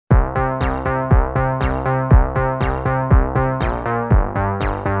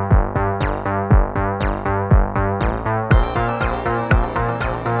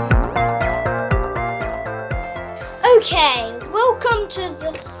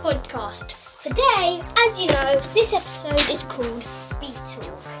podcast. Today, as you know, this episode is called Bee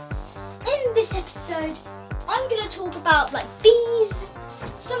Talk. In this episode, I'm going to talk about bees,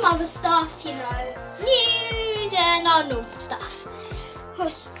 some other stuff, news and our normal stuff. Of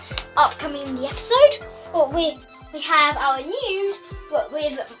course, upcoming in the episode, we have our news, but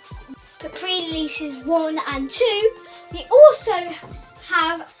with pre-releases 1 and 2. We also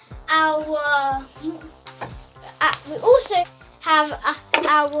have our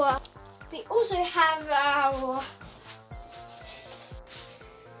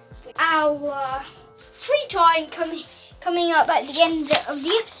free time coming up at the end of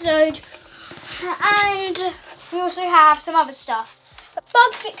the episode, and we also have some other stuff,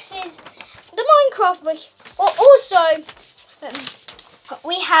 bug fixes, the Minecraft week. Also,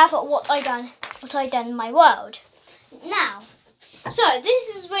 we have what I done in my world. Now, so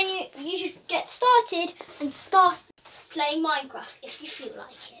this is when you should get started and start playing Minecraft if you feel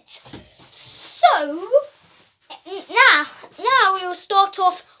like it. So now we will start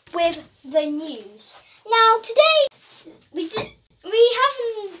off with the news. Now today we have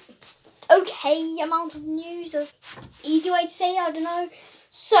an okay amount of news. That's an easy way to say it, I don't know.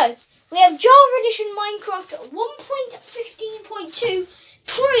 So we have Java Edition Minecraft 1.15.2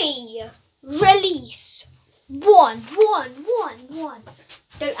 pre-release 1.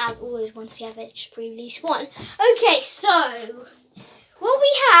 Don't add all those ones together, it's just pre-release 1. Okay, so what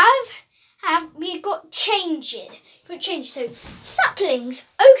we got changes. So saplings,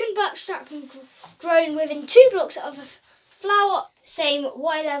 oak and birch saplings grown within 2 blocks of a flower, same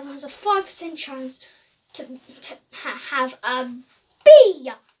Y level, has a 5% chance to have a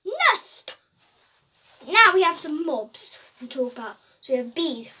bee nest. Now we have some mobs to talk about. So we have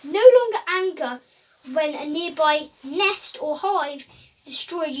bees, no longer anger when a nearby nest or hive is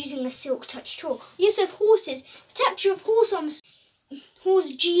destroyed using a silk touch tool. We also have horses. The texture of horse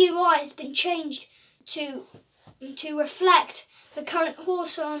GUI has been changed to reflect the current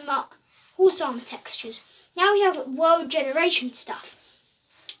horse armor textures. Now we have world generation stuff.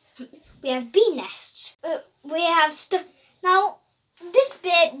 We have bee nests. We have now this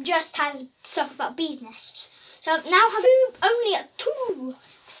bit just has stuff about bee nests. So now have only a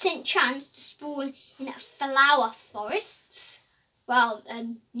 2% chance to spawn in flower forests. Well,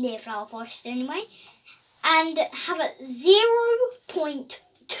 near flower forests anyway. And have a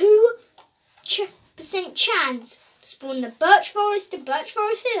 0.2% chance to spawn in a birch forest, birch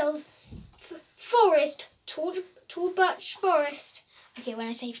forest hills, forest, tall birch forest. Okay, when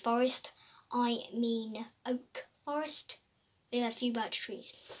I say forest, I mean oak forest. We have a few birch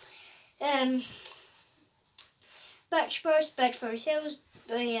trees. Birch forest hills,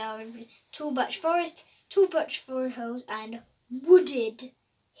 tall birch forest hills, and wooded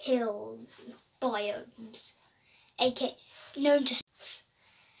hill biomes, aka known to.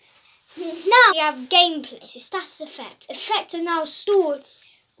 Now we have gameplay, so status effects. Effects are now stored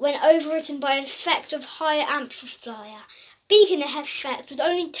when overwritten by an effect of higher amplifier. Beacon effect would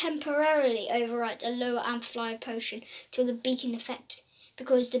only temporarily overwrite a lower amplifier potion till the beacon effect,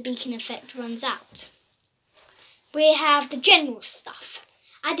 because the beacon effect runs out. We have the general stuff.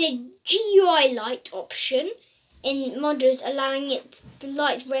 Added GUI light option in modders, allowing the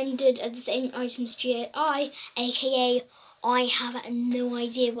light rendered at the same item's GUI, aka I have no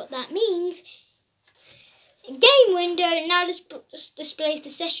idea what that means. Game window now displays the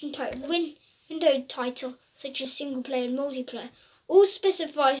session title, window title, such as single player and multiplayer. All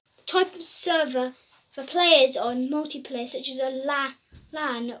specifies the type of server for players on multiplayer, such as a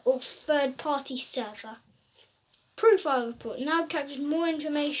LAN or third-party server. Profile report now captures more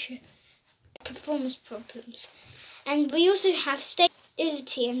information, performance problems, and we also have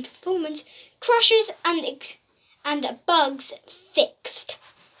stability and performance crashes and bugs fixed.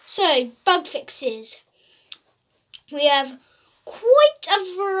 So bug fixes. We have quite a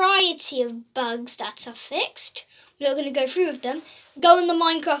variety of bugs that are fixed. We're not going to go through with them. Go on the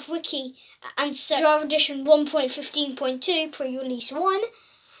Minecraft wiki and search Java Edition 1.15.2 pre-release 1,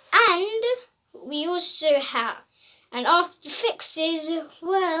 and we also have. And after the fixes,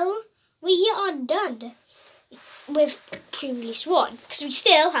 well, we are done with pre-release 1, because we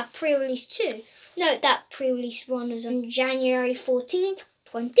still have pre-release 2. Note that pre-release 1 was on January 14th,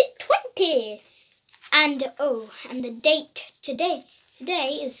 2020. And the date today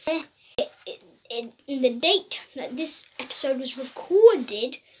is in the date that this episode was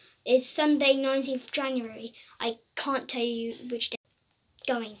recorded is Sunday 19th of January. I can't tell you which day it's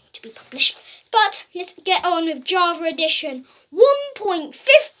going to be published. But let's get on with Java Edition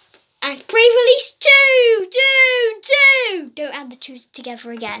 1.5 and pre-release 2. Don't add the 2's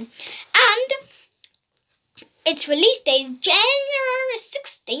together again. And its release date is January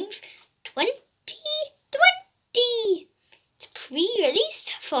 16th.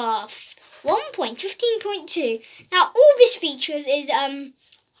 Minecraft 1.15.2. Now all this features is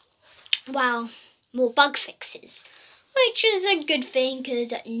more bug fixes, which is a good thing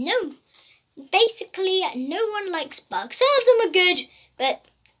because basically no one likes bugs. Some of them are good, but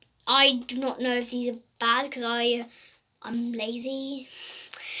I do not know if these are bad because I'm lazy.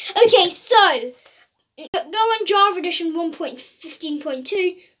 Okay, so go on Java Edition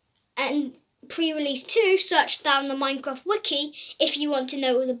 1.15.2 and pre-release 2, search down the Minecraft wiki if you want to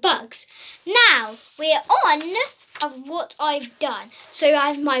know all the bugs. Now we're on what I've done. So I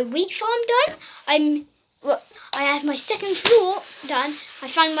have my wheat farm done. I have my second floor done. I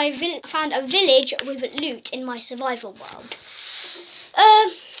found a village with loot in my survival world.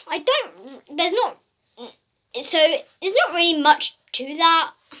 There's not really much to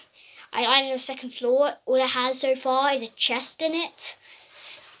that. I added a second floor. All it has so far is a chest in it.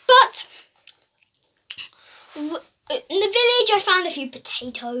 But in the village, I found a few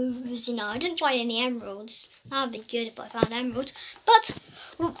potatoes. I didn't find any emeralds. That would be good if I found emeralds. But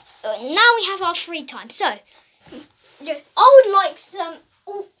now we have our free time. So I would like an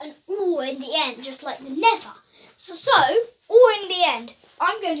ore in the end, just like the Nether. So ore in the end.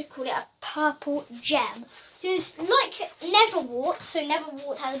 I'm going to call it a purple gem. Who's like nether wart, so nether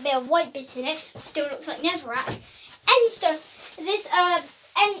wart has a bit of white bits in it, still looks like netherrack. Endstone, this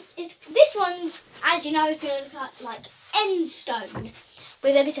one's, as you know, is going to look like endstone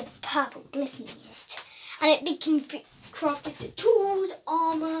with a bit of purple glistening in it, and it can be crafted to tools,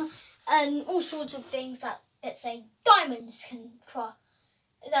 armor, and all sorts of things that, let's say, diamonds can craft.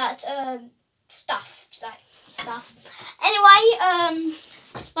 Stuff. Anyway,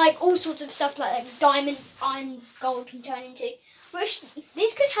 like all sorts of stuff like diamond, iron, gold can turn into.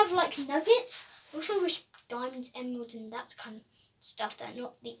 These could have like nuggets. I also wish diamonds, emeralds, and that kind of stuff that are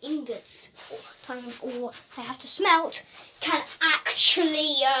not the ingots or they have to smelt can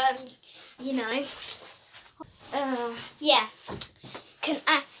actually,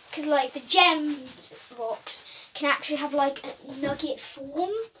 because like the gems rocks can actually have like a nugget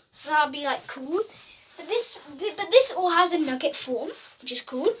form, so that would be like cool. But this all has a nugget form, which is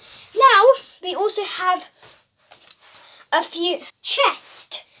cool. Now we also have a few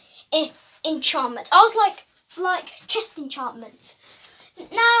chest enchantments. I was like chest enchantments.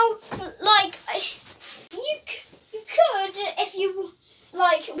 Now, like you could, if you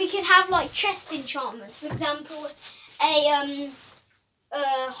like, we could have like chest enchantments. For example, a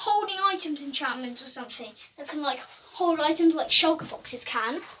holding items enchantment or something that can like hold items like shulker boxes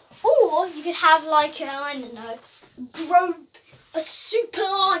can. Or you could have like grow a super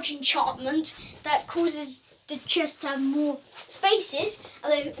large enchantment that causes the chest to have more spaces.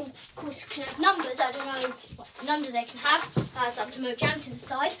 Although of course it can have numbers. I don't know what numbers they can have. That's up to Mojang to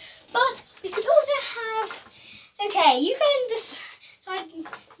decide. But we could also have. Okay, you can decide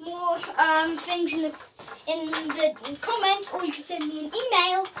more things in the comments, or you can send me an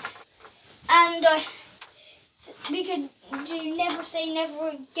email, and we could do Never Say Never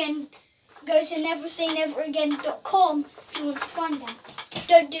Again. Go to neversayneveragain.com if you want to find them.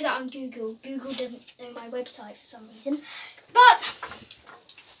 Don't do that on Google. Google doesn't know my website for some reason. But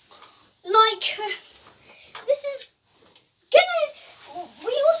this is gonna.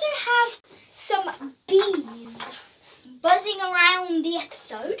 We also have some bees buzzing around the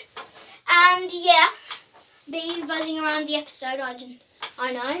episode, and yeah, bees buzzing around the episode.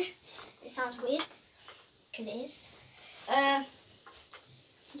 I know it sounds weird because it is.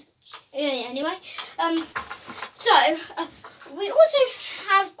 Anyway, we also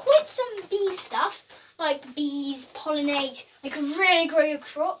have quite some bee stuff, like bees pollinate, they can really grow your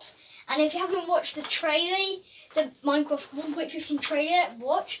crops. And if you haven't watched the trailer, the Minecraft 1.15 trailer,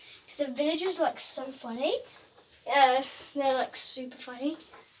 watch, because the villagers are like so funny. They're like super funny.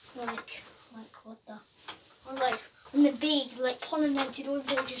 Like what the? Or like when the bees like pollinated all the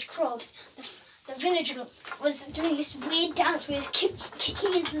villagers' crops. The villager was doing this weird dance where he was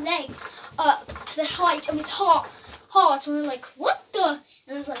kicking his legs up to the height of his heart, and we were like, what the? And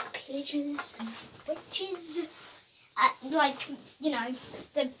there was like pillagers and witches.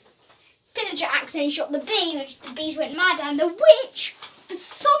 The pillager accidentally shot the bee, which the bees went mad, and the witch, for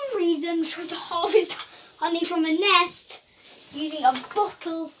some reason, tried to harvest honey from a nest using a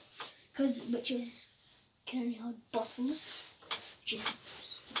bottle, because witches can only hold bottles, which is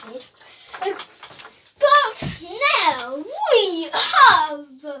weird. But now we have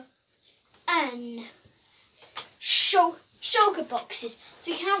an shulker boxes.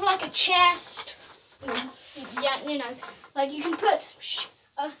 So you can have like a chest. Like you can put.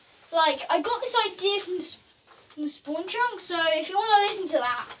 I got this idea from the Spawn Chunk. So if you want to listen to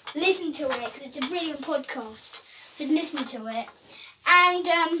that, listen to it because it's a brilliant podcast. So listen to it. And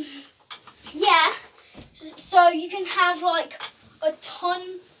yeah, so you can have like a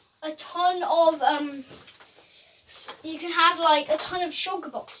ton of you can have like a ton of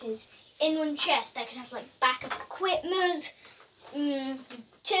shulker boxes in one chest. They can have like backup equipment,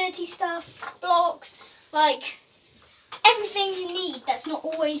 utility stuff, blocks, like everything you need that's not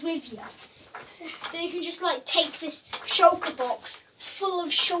always with you. So you can just like take this shulker box full of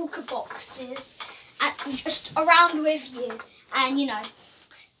shulker boxes and just around with you, and you know,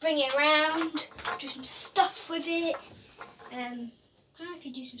 bring it around, do some stuff with it. I don't know if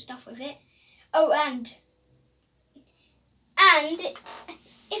you do some stuff with it. Oh, and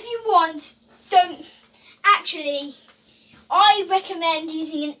if you want, don't actually. I recommend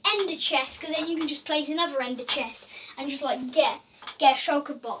using an ender chest, because then you can just place another ender chest and just like get a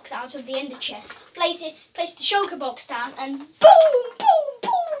shulker box out of the ender chest. Place the shulker box down, and boom, boom,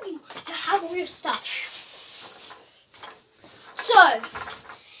 boom, you have all your stuff. So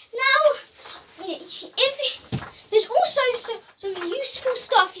now, if there's also some useful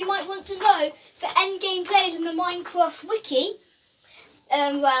stuff you might want to know for endgame players on the Minecraft wiki.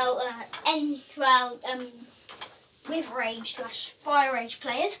 With Rage/Fire Rage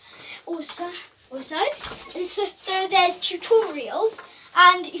players. Also, so there's tutorials,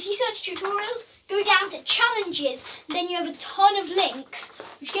 and if you search tutorials, go down to challenges, and then you have a ton of links,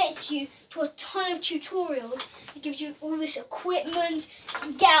 which gets you to a ton of tutorials. It gives you all this equipment. You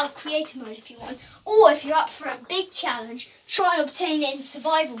can get out of creator mode if you want, or if you're up for a big challenge, try and obtain it in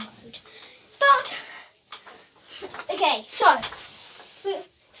survival mode. But okay, so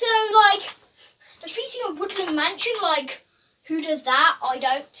like, defeating a woodland mansion, like, who does that? I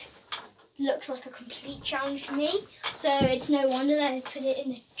don't. Looks like a complete challenge to me, so it's no wonder they put it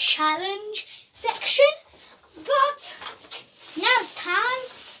in the challenge section. But now it's time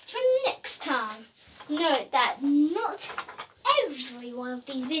for next time. Note that not every one of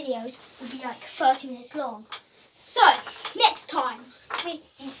these videos will be like 30 minutes long. So next time,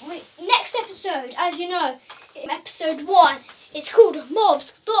 next episode, as you know, episode 1, it's called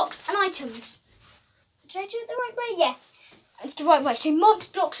Mobs, Blocks and Items. Did I do it the right way? Yeah, it's the right way. So mobs,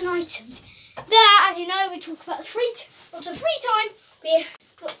 blocks and items. There, as you know, we talk about lots of free time. We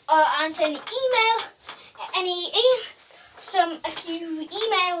answer any a few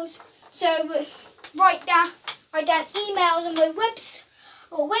emails. So write down emails on my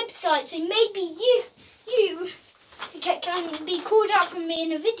website. So maybe you can be called out from me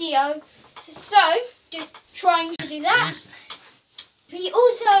in a video. So just trying to do that. We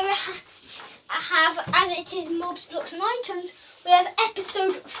also have, as it is Mobs, Blocks and Items, we have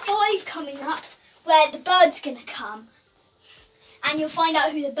episode 5 coming up, where the bird's going to come, and you'll find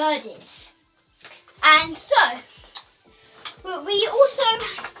out who the bird is. And so, we also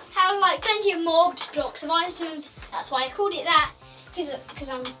have like plenty of Mobs, Blocks and Items. That's why I called it that, because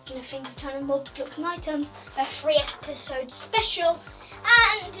I'm going to think of a ton of Mobs, Blocks and Items, a 3-episode special.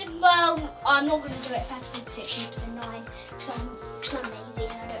 And, well, I'm not going to do it for episode 6 and episode 9, because I'm lazy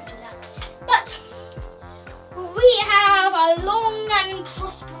and I don't do that. But we have a long and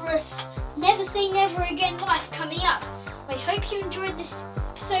prosperous Never Say Never Again life coming up. I hope you enjoyed this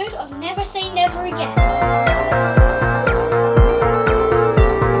episode of Never Say Never Again.